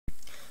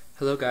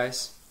Hello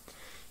guys,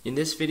 in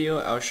this video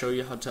I'll show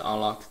you how to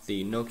unlock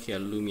the Nokia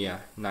Lumia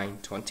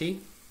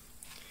 920.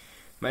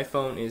 My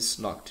phone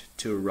is locked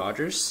to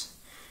Rogers.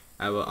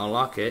 I will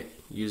unlock it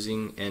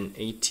using an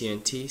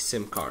AT&T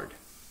SIM card.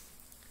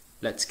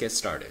 Let's get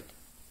started.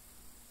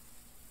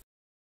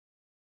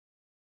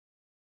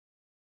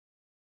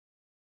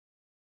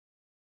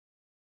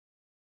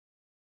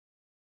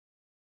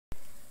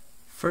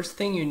 First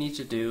thing you need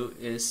to do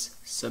is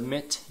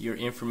submit your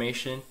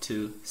information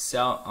to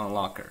Cell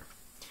Unlocker.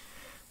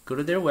 Go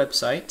to their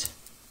website,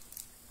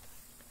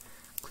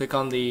 click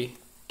on the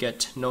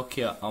Get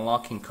Nokia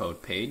Unlocking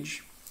Code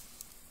page.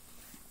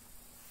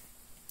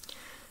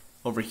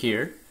 Over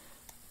here,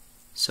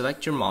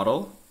 select your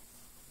model,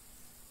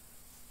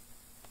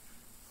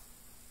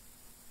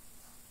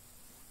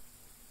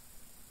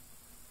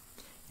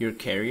 your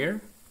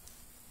carrier,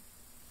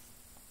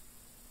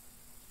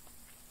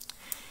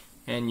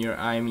 and your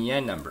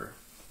IMEI number.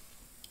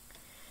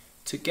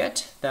 To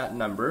get that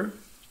number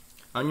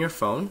on your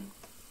phone,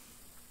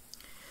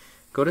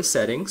 go to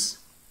Settings,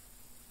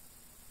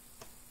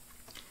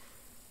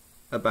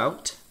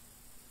 About,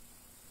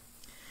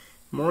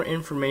 More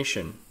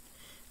Information,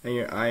 and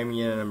your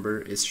IMEI number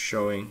is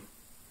showing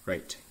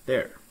right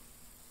there.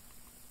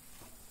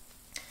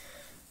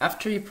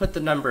 After you put the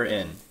number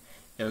in,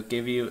 it will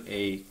give you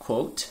a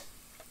quote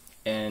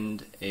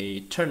and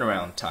a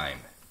turnaround time.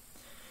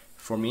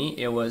 For me,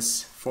 it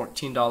was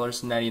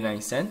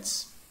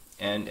 $14.99,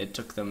 and it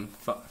took them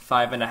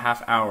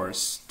 5.5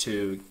 hours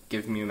to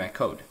give me my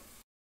code.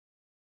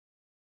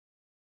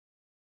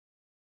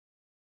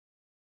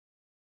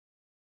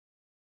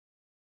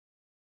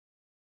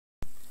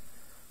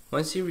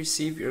 Once you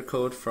receive your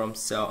code from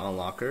Cell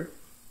Unlocker,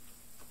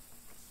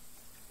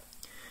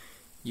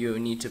 you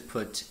need to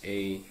put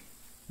a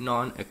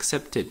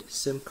non-accepted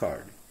SIM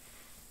card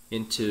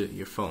into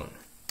your phone.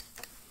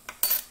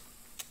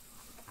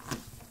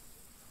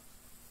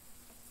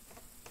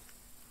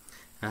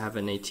 I have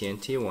an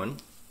AT&T one.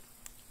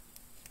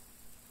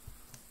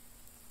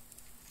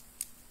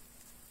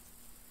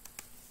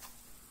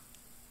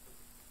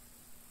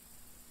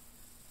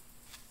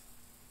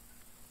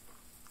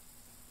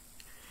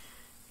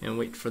 And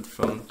wait for the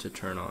phone to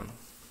turn on.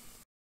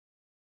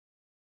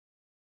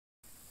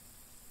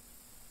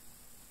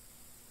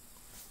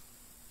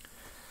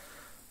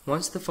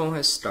 Once the phone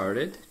has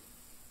started,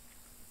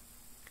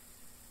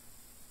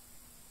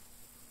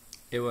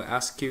 it will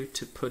ask you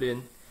to put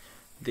in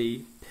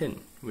the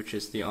PIN, which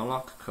is the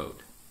unlock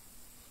code.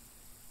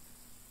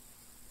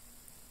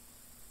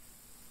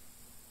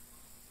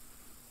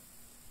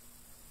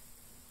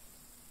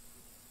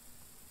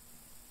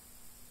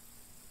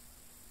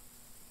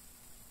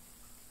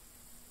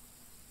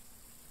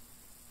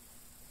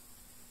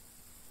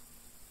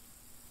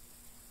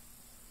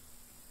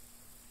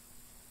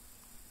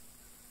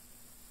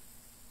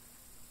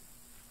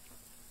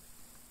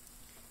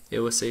 It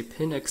will say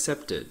PIN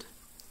accepted,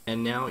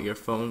 and now your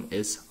phone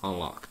is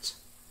unlocked.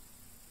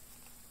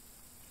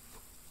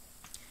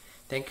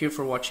 Thank you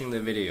for watching the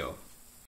video.